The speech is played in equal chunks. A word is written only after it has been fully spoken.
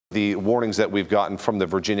The warnings that we've gotten from the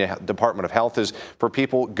Virginia Department of Health is for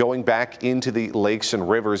people going back into the lakes and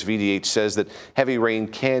rivers. VDH says that heavy rain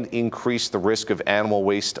can increase the risk of animal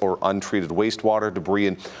waste or untreated wastewater, debris,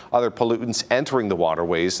 and other pollutants entering the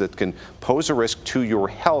waterways that can pose a risk to your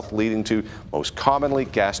health, leading to most commonly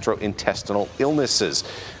gastrointestinal illnesses.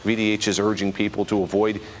 VDH is urging people to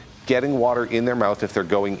avoid getting water in their mouth if they're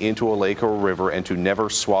going into a lake or a river, and to never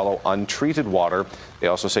swallow untreated water. They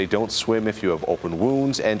also say don't swim if you have open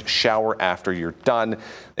wounds, and shower after you're done.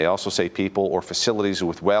 They also say people or facilities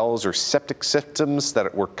with wells or septic systems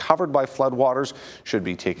that were covered by floodwaters should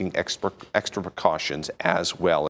be taking extra precautions as well.